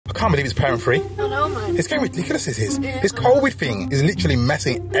can't believe it's parent free. I know, man. It's getting ridiculous, this is. Yeah. This COVID thing is literally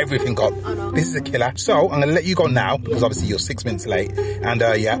messing everything up. I know. This is a killer. So, I'm going to let you go now, because obviously you're 6 minutes late. And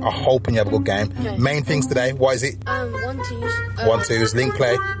yeah, I hope you have a good game. Okay. Main things today, what is it? 1-2s. 1-2s, link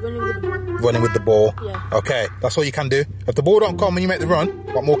play. Running with the ball. Running with the ball. Yeah. Okay, that's all you can do. If the ball don't come when you make the run,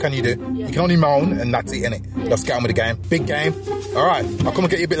 what more can you do? Yeah. You can only moan, and that's it, innit? Yeah. Let's get on with the game. Big game. All right, I'll come and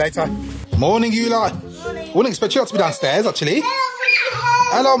get you a bit later. Morning, you lot. Wouldn't expect you to be downstairs, actually.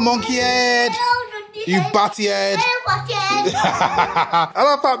 Hello, monkey head. You batty head.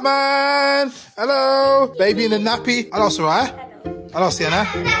 Hello, fat man. Hello, baby in the nappy. Hello, Sariah. Hello, Sienna.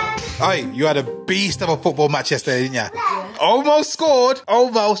 Hey, you had a beast of a football match yesterday, didn't you? Almost scored.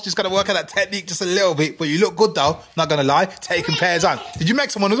 Almost. Just got to work on that technique just a little bit. But you look good, though. Not going to lie. Taking pairs on. Did you make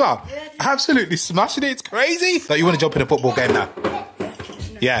someone as well? Absolutely smashing it. It's crazy. So you want to jump in a football game now?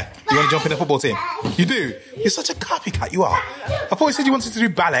 Yeah. You want to jump in a football team? You do? You're such a copycat, you are. I thought you said you wanted to do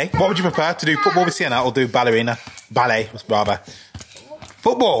ballet. What would you prefer? To do football with Sienna or do ballerina? Ballet, rather.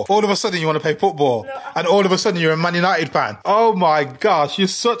 Football. All of a sudden you want to play football. And all of a sudden you're a Man United fan. Oh my gosh, you're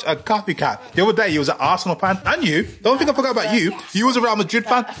such a copycat. The other day you was an Arsenal fan. And you. Don't think I forgot about you. You was a Real Madrid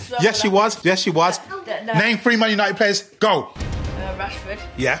fan. Yes, you was. Yes, you was. Name 3 Man United players. Go. Rashford.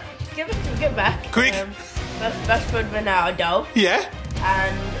 Yeah. Give it back. Quick. Rashford, Ronaldo. Yeah.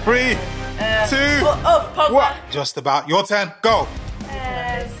 And 3, 2, Pogba. what? Just about. Your turn. Go.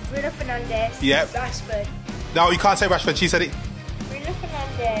 Bruno Fernandes. Yep. Rashford. No, you can't say Rashford. She said it. Bruno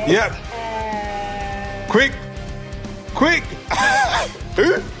Fernandes. Yep. Quick. Quick.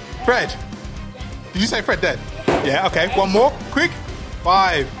 Who? Fred. Did you say Fred then? Yeah, okay. One more. Quick.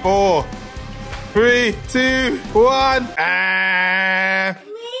 5, 4, 3, 2, 1.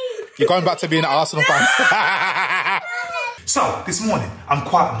 You're going back to being an Arsenal fan. So, this morning, I'm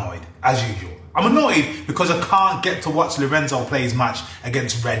quite annoyed, as usual. I'm annoyed because I can't get to watch Lorenzo play his match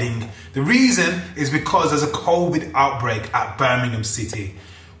against Reading. The reason is because there's a COVID outbreak at Birmingham City.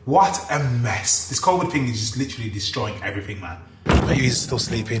 What a mess. This COVID thing is just literally destroying everything, man. Maybe he's still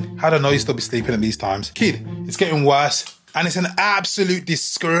sleeping. I don't know, he'll still be sleeping at these times. Kid, it's getting worse. And it's an absolute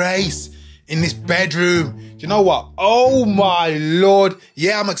disgrace in this bedroom. Do you know what? Oh my Lord.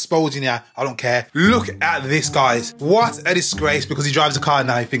 Yeah, I'm exposing you. I don't care. Look at this, guys. What a disgrace, because he drives a car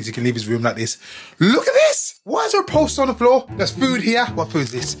now. He thinks he can leave his room like this. Look at this. Why is there a poster on the floor? There's food here. What food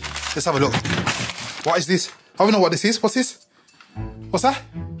is this? Let's have a look. What is this? I don't know what this is. What's this? What's that?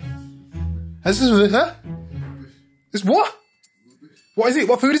 This is, huh? This what? What is it?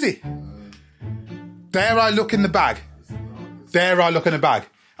 What food is it? Dare I look in the bag? Dare I look in the bag?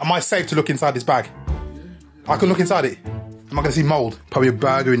 Am I safe to look inside this bag? I can look inside it. Am I going to see mould? Probably a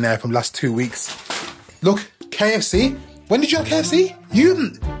burger in there from the last 2 weeks. Look, KFC. When did you have KFC? You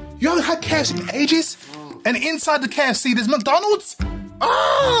haven't had KFC in ages. And inside the KFC, there's McDonald's.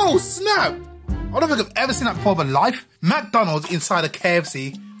 Oh, snap. I don't think I've ever seen that before in my life. McDonald's inside a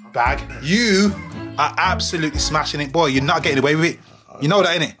KFC bag. You are absolutely smashing it. Boy, you're not getting away with it. You know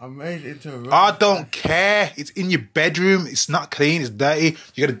that, innit? I made it into a room. I don't care. It's in your bedroom. It's not clean. It's dirty.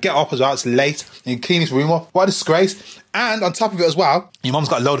 You got to get up as well. It's late. And you clean this room up. What a disgrace. And on top of it as well, your mum's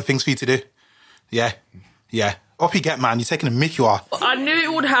got a load of things for you to do. Yeah. Yeah. Up you get, man. You're taking a mick, you are. I knew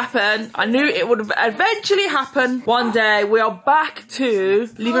it would happen. I knew it would eventually happen. One day, we are back to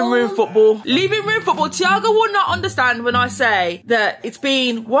living room football. Living room football. Thiago will not understand when I say that it's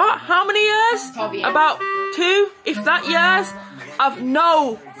been, what? How many years? 12 years. About 2, if that years, of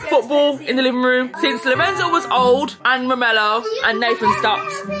no football in the living room since Lorenzo was old and Romello and Nathan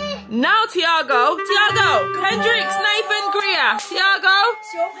stopped. Now Thiago, Hendricks, Nathan, Greer, Thiago.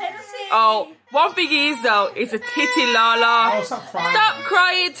 Oh, one thing is though, it's a titty lala. Oh, stop crying. Stop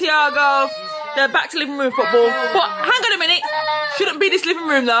crying, Thiago. They're back to living room football. But hang on a minute, shouldn't be this living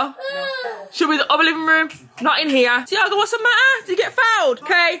room though. Should be the other living room, not in here. Thiago, what's the matter? Did you get fouled?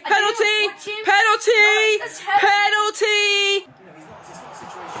 Okay, penalty, penalty, penalty.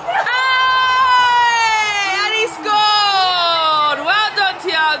 Hey! And he scored! Well done,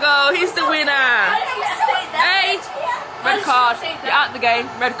 Thiago. He's the winner. Hey! Red card. You're out the game.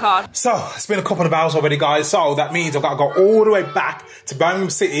 Red card. So, it's been a couple of hours already, guys. So, that means I've got to go all the way back to Birmingham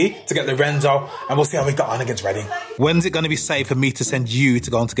City to get Lorenzo. And we'll see how we got on against Reading. When's it going to be safe for me to send you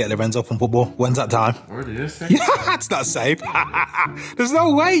to go on to get Lorenzo from football? When's that time? Already is safe. Yeah, that's not safe. There's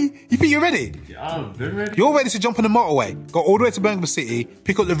no way. You think you're ready? Yeah, I've been ready. You're ready to jump on the motorway, go all the way to Birmingham City,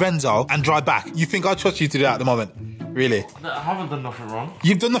 pick up Lorenzo and drive back. You think I trust you to do that at the moment? Really? I haven't done nothing wrong.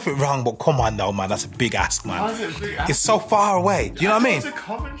 You've done nothing wrong, but come on now, man. That's a big ask, man. How is it a big ask? It's so far away. Do you know what I mean? It's a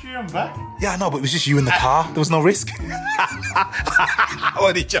Coventry, I'm back. Yeah, I know, but it was just you in the car. There was no risk. I'm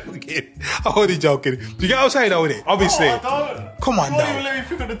only joking. I'm only joking. Do you get what I'm saying, though, with it? Obviously. Oh, I don't. Come on, You now. won't even let me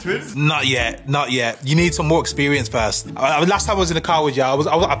pick up the twins. Not yet, not yet. You need some more experience first. Last time I was in the car with you,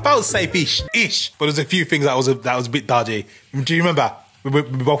 I felt safe-ish, but there's a few things that was a bit dodgy. Do you remember? We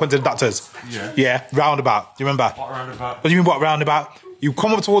both went to the doctors. Yeah. Yeah, roundabout. Do you remember? What roundabout? What do you mean, what roundabout? You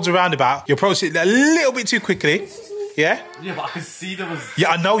come up towards the roundabout, you approach it a little bit too quickly. Yeah? Yeah, but I could see there was...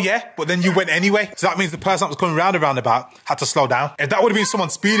 Yeah, I know, yeah, but then you went anyway. So that means the person that was coming round the roundabout had to slow down. If that would have been someone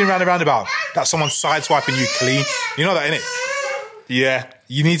speeding round the roundabout, that's someone sideswiping you clean. You know that, innit? Yeah.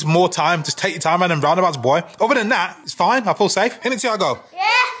 You need more time. Just take your time around them roundabouts, boy. Other than that, it's fine. I feel safe. Innit, Thiago? Yeah.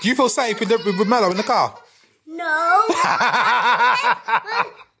 Do you feel safe with Mello in the car? No.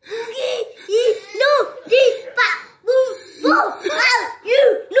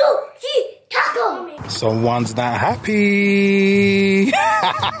 Someone's not happy.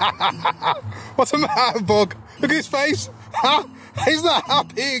 What's the matter, Bug? Look at his face. Huh? He's not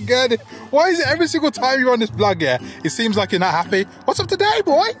happy again. Why is it every single time you're on this vlog, yeah, it seems like you're not happy? What's up today,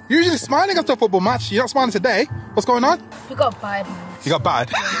 boy? You're usually smiling after a football match. You're not smiling today. What's going on? We got bad, man. You got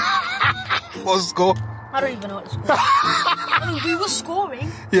bad? What was the score? I don't even know what the score. I mean, we were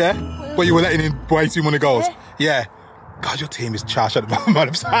scoring. Yeah? But you were letting in way too many goals. Yeah. Yeah. God, your team is trash at the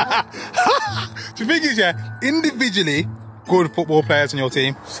moment. The thing is, yeah, individually, good football players on your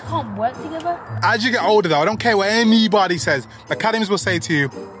team. Just can't work together. As you get older, though, I don't care what anybody says. Academies will say to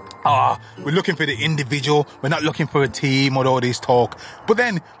you, we're looking for the individual. We're not looking for a team or all this talk. But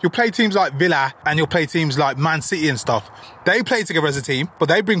then you'll play teams like Villa and you'll play teams like Man City and stuff. They play together as a team, but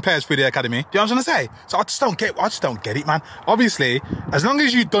they bring players through the academy. Do you know what I'm trying to say? So I just don't get it, man. Obviously, as long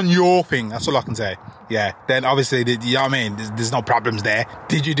as you've done your thing, that's all I can say. Yeah, then obviously, you know what I mean? There's no problems there.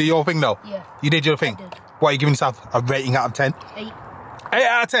 Did you do your thing, though? Yeah. You did your thing? I did. What, are you giving yourself a rating out of 10? 8. 8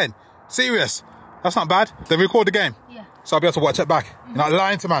 out of 10? Serious? That's not bad. They record the game? Yeah. So I'll be able to watch it back. You're not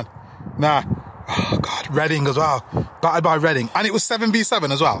lying to man. Nah. Oh, God. Reading as well. Battered by Reading. And it was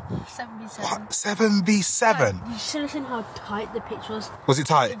 7v7 as well. 7v7. What? 7v7? You should have seen how tight the pitch was. Was it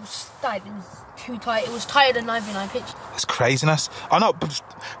tight? It was tight. It was too tight. It was tighter than 9v9 pitch. It's craziness. I know. But,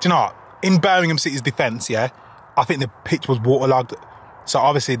 do you know what? In Birmingham City's defence, yeah, I think the pitch was waterlogged. So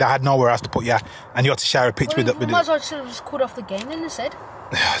obviously they had nowhere else to put you, and you had to share a pitch with it. Might as well just called off the game then instead.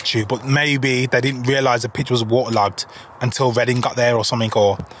 True, but maybe they didn't realise the pitch was waterlogged until Reading got there or something,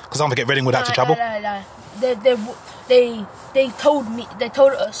 or because don't forget Reading would have to travel. No. They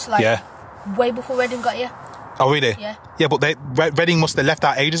told us like way before Reading got here. Oh really? Yeah. Yeah, but Reading must have left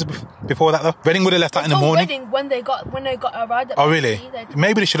out ages before that though. Reading would have left out in the morning. Reading when they got arrived. At Oh really? City,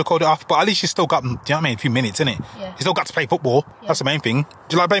 Maybe they should have called it off, but at least you still got, do you know what I mean, a few minutes, innit? Yeah. You still got to play football. Yeah. That's the main thing.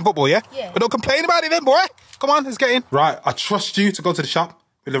 Do you like playing football, yeah? Yeah. But don't complain about it then, boy. Come on, let's get in. Right, I trust you to go to the shop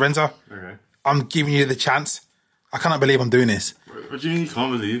with Lorenzo. Okay. I'm giving you the chance. I cannot believe I'm doing this. What do you mean you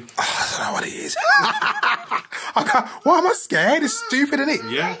can't believe? I don't know what it is. Why am I scared? It's stupid, isn't it?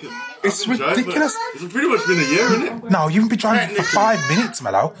 Yeah. It's ridiculous. It's pretty much been a year, isn't it? No, you've been driving for 5 minutes,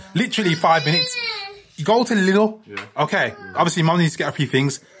 Mello. Literally 5 minutes. You go to Lidl. Yeah. Okay. Obviously, Mum needs to get a few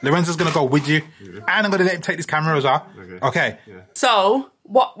things. Lorenzo's going to go with you. Yeah. And I'm going to let him take this camera as well. Okay. Yeah. So,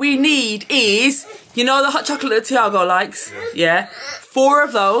 what we need is, you know the hot chocolate that Thiago likes? Yeah. 4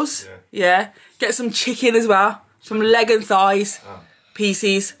 of those. Yeah. Get some chicken as well. Some leg and thighs.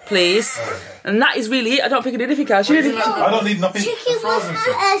 Pieces, please. And that is really it. I don't think I need anything else. You need anything? I don't need nothing.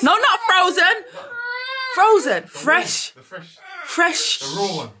 No, not frozen. Frozen. Fresh. The fresh. Fresh. The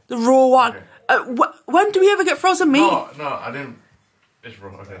raw one. The raw one. When do we ever get frozen meat? No, I didn't. It's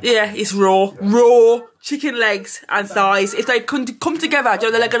raw, okay. Yeah, it's raw. Raw chicken legs and thighs. If they come together, do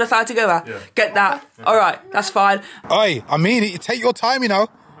you know the leg and the thigh together? Yeah. Get that. Yeah. All right, that's fine. Oi, I mean it. You take your time, you know.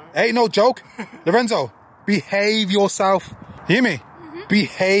 Ain't no joke. Lorenzo, behave yourself. Hear me?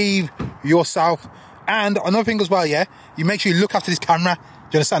 Behave yourself. And another thing as well, yeah? You make sure you look after this camera. Do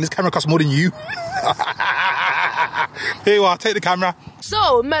you understand? This camera costs more than you. Here you are, take the camera.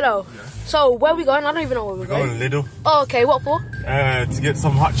 So, Mello, so where are we going? I don't even know where we're going. Going to Lidl. Oh, okay, what for? To get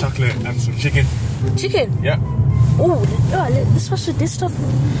some hot chocolate and some chicken. Chicken? Yeah. Oh, this was with this stuff.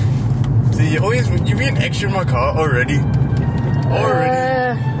 See, you've been extra in my car already.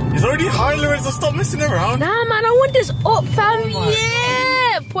 It's already high, Lorenzo, so stop messing around. Nah, man, I want this up, fam.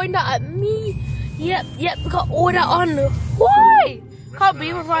 Yeah! Point that at me. Yep, we got all that on. Why? Can't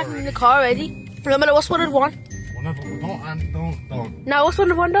be with riding in the car already. Remember, what's 1 and 1? Don't. Now, what's 1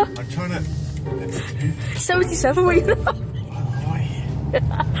 and 1 though? I'm trying to... 77, what you know?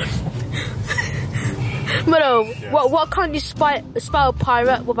 Mello, what can't you spell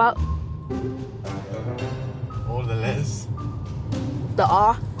pirate without? All the letters. The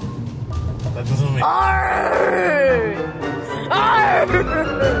R. That doesn't make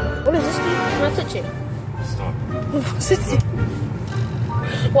What is this thing? Can I touch it? Stop. What's it?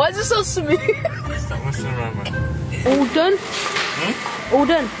 Why is it so smooth? Stop messing around, man. All done? All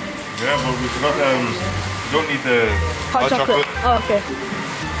done? Yeah, but we forgot, you don't need the Hot chocolate. Oh, okay.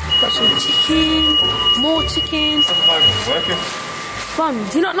 Got some chicken, more chicken. It's not even working. Fam,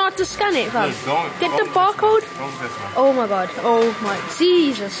 do you not know how to scan it, fam? Don't Get the barcode. Don't test, man. Oh my god. Oh my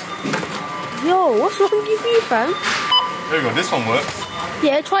Jesus. Yo, what's wrong with you, fam? There you go, this one works.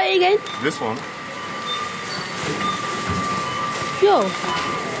 Yeah, try it again. This one. Yo,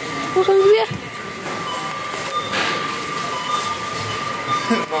 what's wrong with you?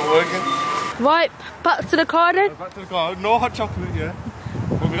 It's not working. Right, back to the car then. Back to the car. No hot chocolate, yeah.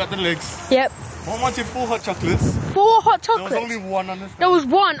 But we got the legs. Yep. Mom wanted 4 hot chocolates. 4 hot There chocolates. was only 1 on this. There was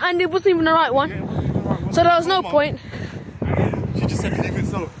 1 and it wasn't even the right one. Yeah, it wasn't even the right one. So there was no Mom, point. She just said leave it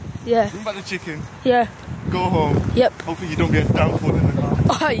so. Yeah. Bring back the chicken. Yeah. Go home. Yep. Hopefully you don't get downfall in the car.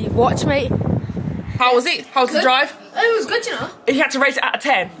 Oh, you watch, mate. How was it? How was the drive? It was good, you know. If you had to rate it out of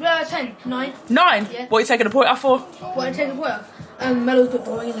 10. 10, 9. 9? Yeah. What are you taking a point off for? What I take a point. Mello's a bit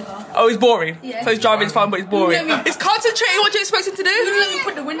boring in the car. Oh, he's boring. Yeah. So his driving's fun, but he's boring. Yeah, He's concentrating. What do you expect him to do? Let me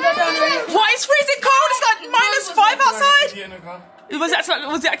put the window down already. What? It's freezing cold. It's like -5 outside. Yeah, in the car.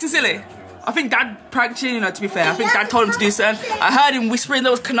 Was he acting silly? I think Dad pranked you, you know, to be fair. I think Dad told him to do something. I heard him whispering,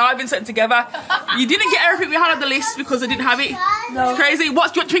 there was conniving something together. You didn't get everything we had on the list because I didn't have it. No. It's crazy.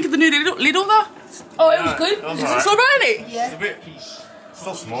 What, do you want to drink of the new Lidl though? Oh, it was good. It's alright, isn't it? Yeah. It's a bit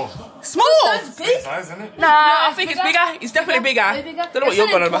so small. Small? That's big. Size, isn't it? Nah, I think it's bigger. It's definitely bigger. Way bigger. Don't know what you're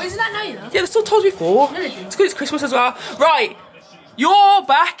going on about. Isn't that now, you know? Yeah, they still told me before. No, they didn't. It's good, it's Christmas as well. Right, you're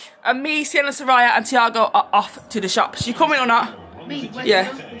back, and me, Sienna Sariah, and Thiago are off to the shops. You coming or not? Me? Where's Yeah.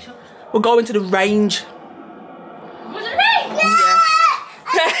 the We're going to the range. Was it me?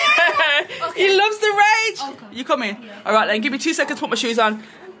 He loves the range. Okay. You coming? Yeah. All right, then give me 2 seconds to put my shoes on.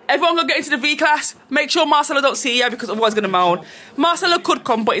 Everyone go get into the V class. Make sure Marcelo don't see you because otherwise he's gonna moan. Marcelo could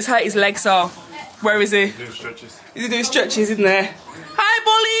come, but he's hurt his leg, so where is he? Do stretches. He's doing stretches, isn't there? Hi,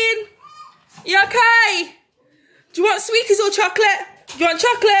 Bullying. You okay? Do you want sweeties or chocolate? Do you want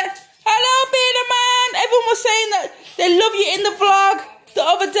chocolate? Hello, Beanie Man. Everyone was saying that they love you in the vlog the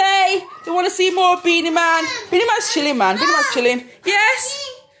other day. They want to see more of Beanie Man. Beanie Man's chilling, man. Beanie Man's chilling. Yes.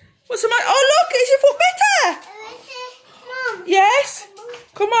 What's the matter? Oh, look, is your foot better? Yes.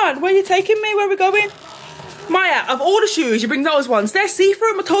 Come on, where are you taking me? Where are we going? Maya, of all the shoes, you bring those ones. They're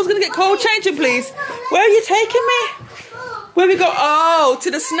see-through. My toes gonna get cold. Change them, please. Where are you taking me? Where we go? Oh,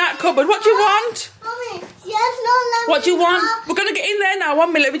 to the snack cupboard. What do you want? What do you want? We're gonna get in there now.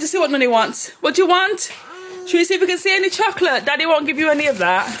 1 minute. Let me just see what Nunny wants. What do you want? Should we see if we can see any chocolate? Daddy won't give you any of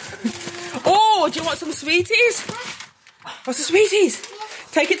that. Oh, do you want some sweeties? What's the sweeties?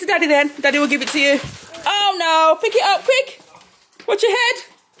 Take it to Daddy then. Daddy will give it to you. Oh no! Pick it up, quick! Watch your head!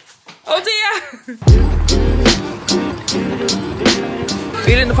 Oh dear!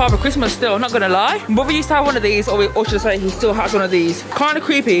 Feeling the Father Christmas still, not gonna lie. Brother used to have one of these, or should I say he still has one of these. Kind of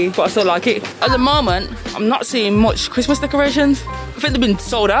creepy, but I still like it. At the moment, I'm not seeing much Christmas decorations. I think they've been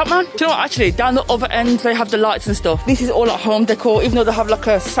sold out, man. Do you know what, actually, down the other end, they have the lights and stuff. This is all at home decor, even though they have like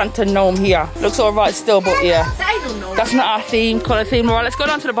a Santa gnome here. Looks alright still, but yeah. That's not our theme, colour theme. Alright, let's go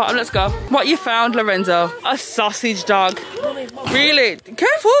down to the bottom, let's go. What you found, Lorenzo? A sausage dog. Really?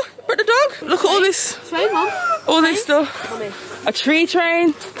 Careful, break the dog. Look at all this. All this stuff. A tree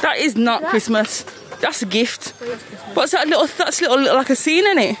train. That is not Christmas. That's a gift. What's that little, that's little like a scene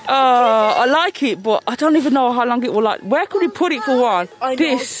in it? I like it, but I don't even know how long it will like. Where could we put it for one?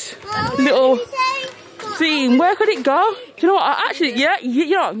 This little theme, where could it go? Do you know what? Actually, yeah, you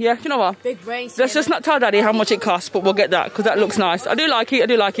know what? Big brain. Let's just not tell Daddy how much it costs, but we'll get that because that looks nice. I do like it, I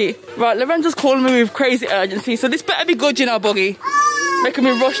do like it. Right, Lorenzo's calling me with crazy urgency, so this better be good, you know, Buggy. Making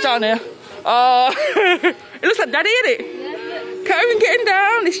me rush down here. It looks like Daddy, innit? Can't even get him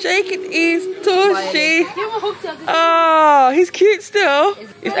down, he's shaking, he's tushy. Oh, he's cute still.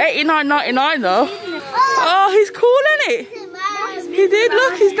 It's $89.99 though. Oh, he's cool, isn't it? He did,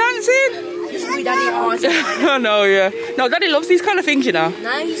 look, he's dancing. Oh no, yeah. No, Daddy loves these kind of things, you know.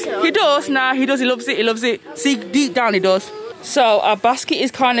 He does, he does, he loves it, he loves it. See, deep down he does. So our basket is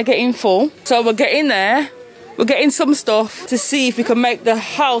kind of getting full. So we're getting there. We're getting some stuff to see if we can make the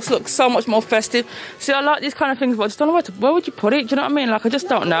house look so much more festive. See, I like these kind of things, but I just don't know where would you put it? Do you know what I mean? Like, I just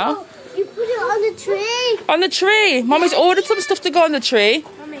don't know. You put it on the tree. On the tree. Mommy's ordered some stuff to go on the tree.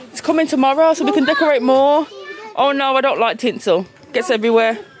 It's coming tomorrow, so we can decorate more. Oh no, I don't like tinsel. Gets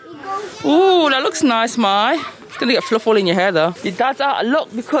everywhere. Ooh, that looks nice, Mai. It's gonna get fluff all in your hair though. Your dad's out of luck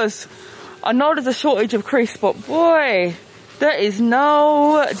because I know there's a shortage of crisps, but boy, there is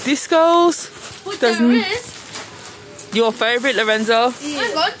no discos. What there is? Your favourite, Lorenzo? Yeah.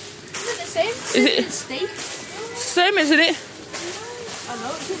 Hang on. Is it the same? Is it? Steak? Same, isn't it? I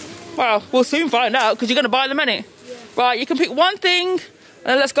know. Well, we'll soon find out because you're gonna buy them, innit? Yeah. Right, you can pick one thing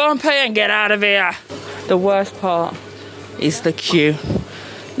and let's go and pay and get out of here. The worst part is the queue.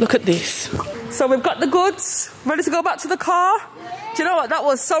 Look at this. So we've got the goods, ready to go back to the car. Do you know what? That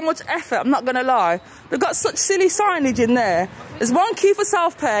was so much effort, I'm not gonna lie. They've got such silly signage in there. There's one queue for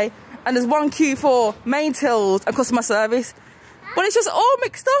self-pay and there's one queue for main tills and customer service. But it's just all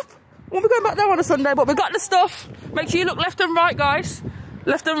mixed up. We'll be going back there on a Sunday, but we've got the stuff. Make sure you look left and right, guys.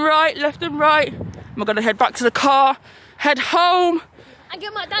 Left and right, left and right. We're gonna head back to the car, head home. And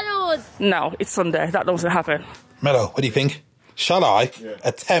get McDonald's. No, it's Sunday, that doesn't happen. Mello, what do you think? Shall I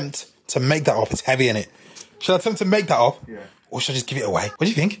attempt to make that up? It's heavy, innit? Shall I attempt to make that up? Yeah. Or should I just give it away? What do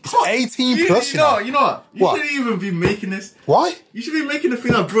you think? It's 18 plus, you know what? You What? shouldn't even be making this. Why? You should be making the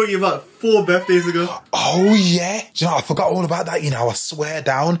thing I brought you about 4 birthdays ago. Oh, yeah. Do you know, I forgot all about that, you know, I swear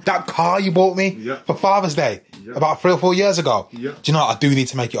down. That car you bought me for Father's Day about 3 or 4 years ago. Do you know what? I do need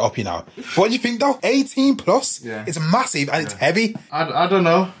to make it up, you know. What do you think, though? 18 plus? Yeah. It's massive and it's heavy. I don't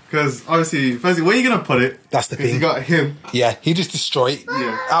know, because obviously, firstly, where are you going to put it? That's the thing. You got him. Yeah, he just destroyed it.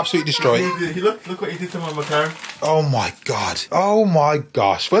 Yeah. Absolutely destroyed it. Look what he did to my McLaren. Oh, my God. Oh, my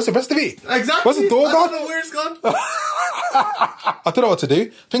gosh. Where's the rest of it? Exactly. Where's the door gone? I don't know where it's gone. I don't know what to do.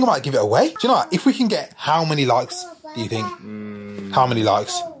 I think I might give it away. Do you know what? If we can get how many likes, do you think? How many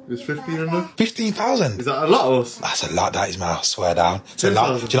likes? Is 15 enough? 15,000. Is that a lot or? That's a lot, that is, man. I swear down. It's a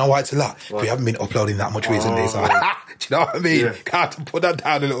lot. Do you know why it's a lot? We haven't been uploading that much recently, so do you know what I mean? Yeah. Can't have to put that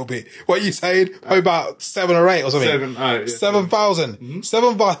down a little bit. What are you saying? About 7 or 8 or something? 7,000.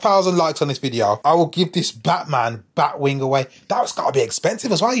 7,000 likes on this video. I will give this Batman Batwing away. That's got to be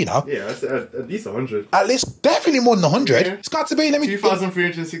expensive as well, you know? Yeah, that's at least 100. At least, definitely more than 100. Yeah. It's got to be. Let me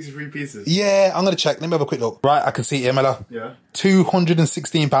 2,363 pieces. Yeah, I'm going to check. Let me have a quick look. Right, I can see it here, Mello. Yeah.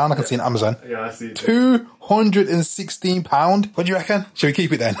 £216. I can see it on Amazon. Yeah, I see it. £216. What do you reckon? Should we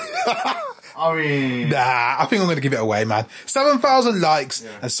keep it then? I mean... Nah, I think I'm going to give it away, man. 7,000 likes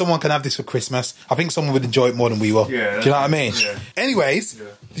and someone can have this for Christmas. I think someone would enjoy it more than we will. Yeah, do you know what I mean? Yeah. Anyways,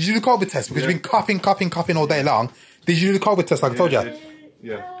 did you do the COVID test? Because you've been coughing all day long. Did you do the COVID test like I told you?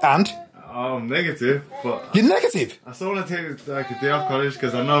 Yeah. And? I'm negative, but... You're negative? I still want to take like a day off college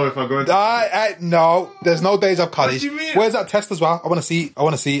because I know if I go into... No, there's no days off college. What do you mean? Where's that test as well? I want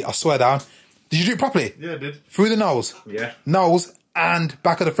to see. I swear down. Did you do it properly? Yeah, I did. Through the nose? Yeah. Nose and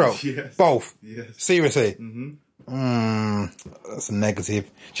back of the throat? Yes. Both? Yes. Seriously? That's a negative.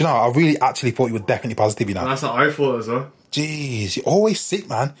 Do you know, I really actually thought you were definitely positive, you know. That's what I thought as well. Jeez, you're always sick,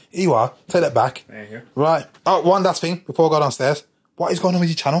 man. Here you are. Take that back. Thank you. Right. Oh, one last thing before I go downstairs. What is going on with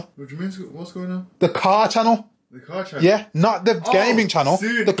your channel? What do you mean? What's going on? The car channel. The car channel? Yeah, not the gaming channel.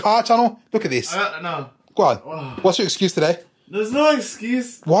 Soon. The car channel. Look at this. No. Go on. Oh. What's your excuse today? There's no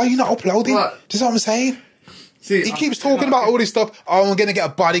excuse. Why are you not uploading? What? Do you know what I'm saying? See, he keeps talking about all this stuff. Oh, I'm going to get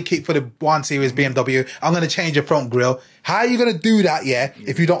a body kit for the 1 Series BMW. I'm going to change the front grille. How are you going to do that,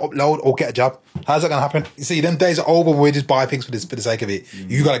 if you don't upload or get a job? How's that going to happen? You see, them days are over when we just buy things for the sake of it.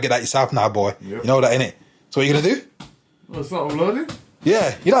 You got to get that yourself now, boy. Yep. You know that, innit? So what are you going to do? Well, it's not uploading.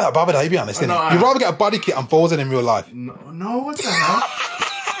 Yeah, you're not that bothered, to be honest, innit? You'd rather get a body kit and Forza in real life. No, what the hell?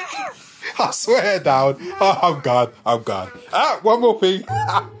 I swear down. Oh, I'm gone. One more thing.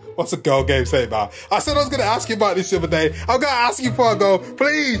 What's the girl game say about? I said I was going to ask you about this the other day. I'm going to ask you before I go.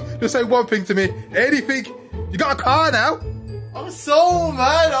 Please, just say one thing to me. Anything. You got a car now? I'm so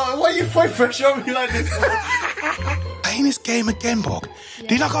mad. Why are you putting pressure on me like this? Playing this game again, Bog. Yeah.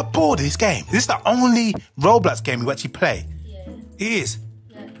 Do you not got bored of this game? This is the only Roblox game you actually play. Yeah. It is.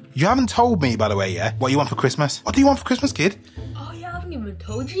 Yeah. You haven't told me, by the way, what you want for Christmas. What do you want for Christmas, kid? Oh, yeah, I haven't even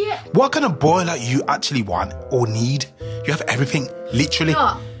told you yet. What kind of boy like you actually want or need? You have everything, literally.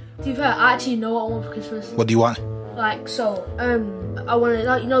 No, to be fair, I actually know what I want for Christmas. What do you want? Like, so, I want to,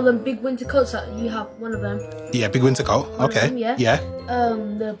 like, you know, them big winter coats that you have, one of them. Yeah, big winter coat. Okay. Them, yeah.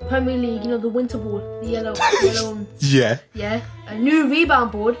 The Premier League, you know, the winter board, the yellow one. Yeah. Yeah. A new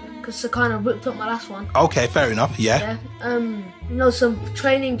rebound board, because I kind of ripped up my last one. Okay, fair enough. Yeah. You know, some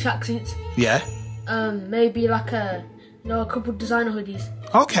training tracksuits. Yeah. Maybe like a couple designer hoodies.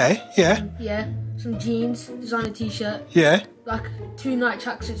 Okay. Yeah. Yeah. Some jeans, designer t-shirt. Yeah. Like 2 night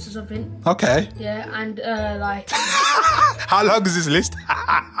tracksuits or something. Okay. Yeah, and like... How long is this list?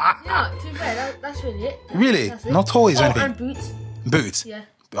 Yeah, to be fair, that's really it. Really? That's it. No toys or anything? And boots. Boots? Yeah.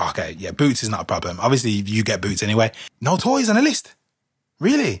 Okay, yeah, boots is not a problem. Obviously, you get boots anyway. No toys on the list?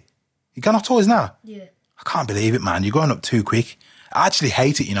 Really? You gone off toys now? Yeah. I can't believe it, man. You're growing up too quick. I actually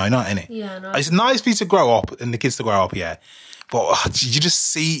hate it, you know, not innit? Yeah, I know. It's nice for you to grow up and the kids to grow up, yeah. But you just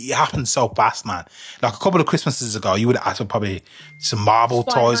see it happen so fast, man. Like a couple of Christmases ago, you would have asked for probably some Marvel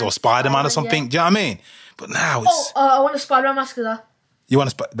toys or Spider-Man or something. Yeah. Do you know what I mean? But now it's... I want a Spider-Man mask of that. You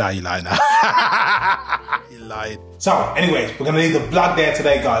want to... Nah, you lied now. You lied. So, anyways, we're going to leave the vlog there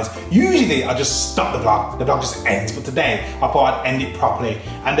today, guys. Usually, I just stop the vlog. The vlog just ends. But today, I thought I'd end it properly.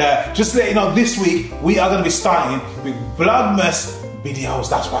 And just to let you know, this week, we are going to be starting with Vlogmas videos.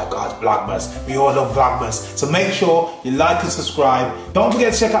 That's right, guys, Vlogmas. We all love Vlogmas. So make sure you like and subscribe. Don't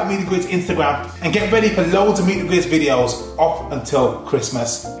forget to check out Meet the Greers Instagram and get ready for loads of Meet the Greers videos up until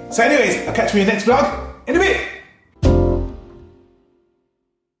Christmas. So anyways, I'll catch you in the next vlog in a bit.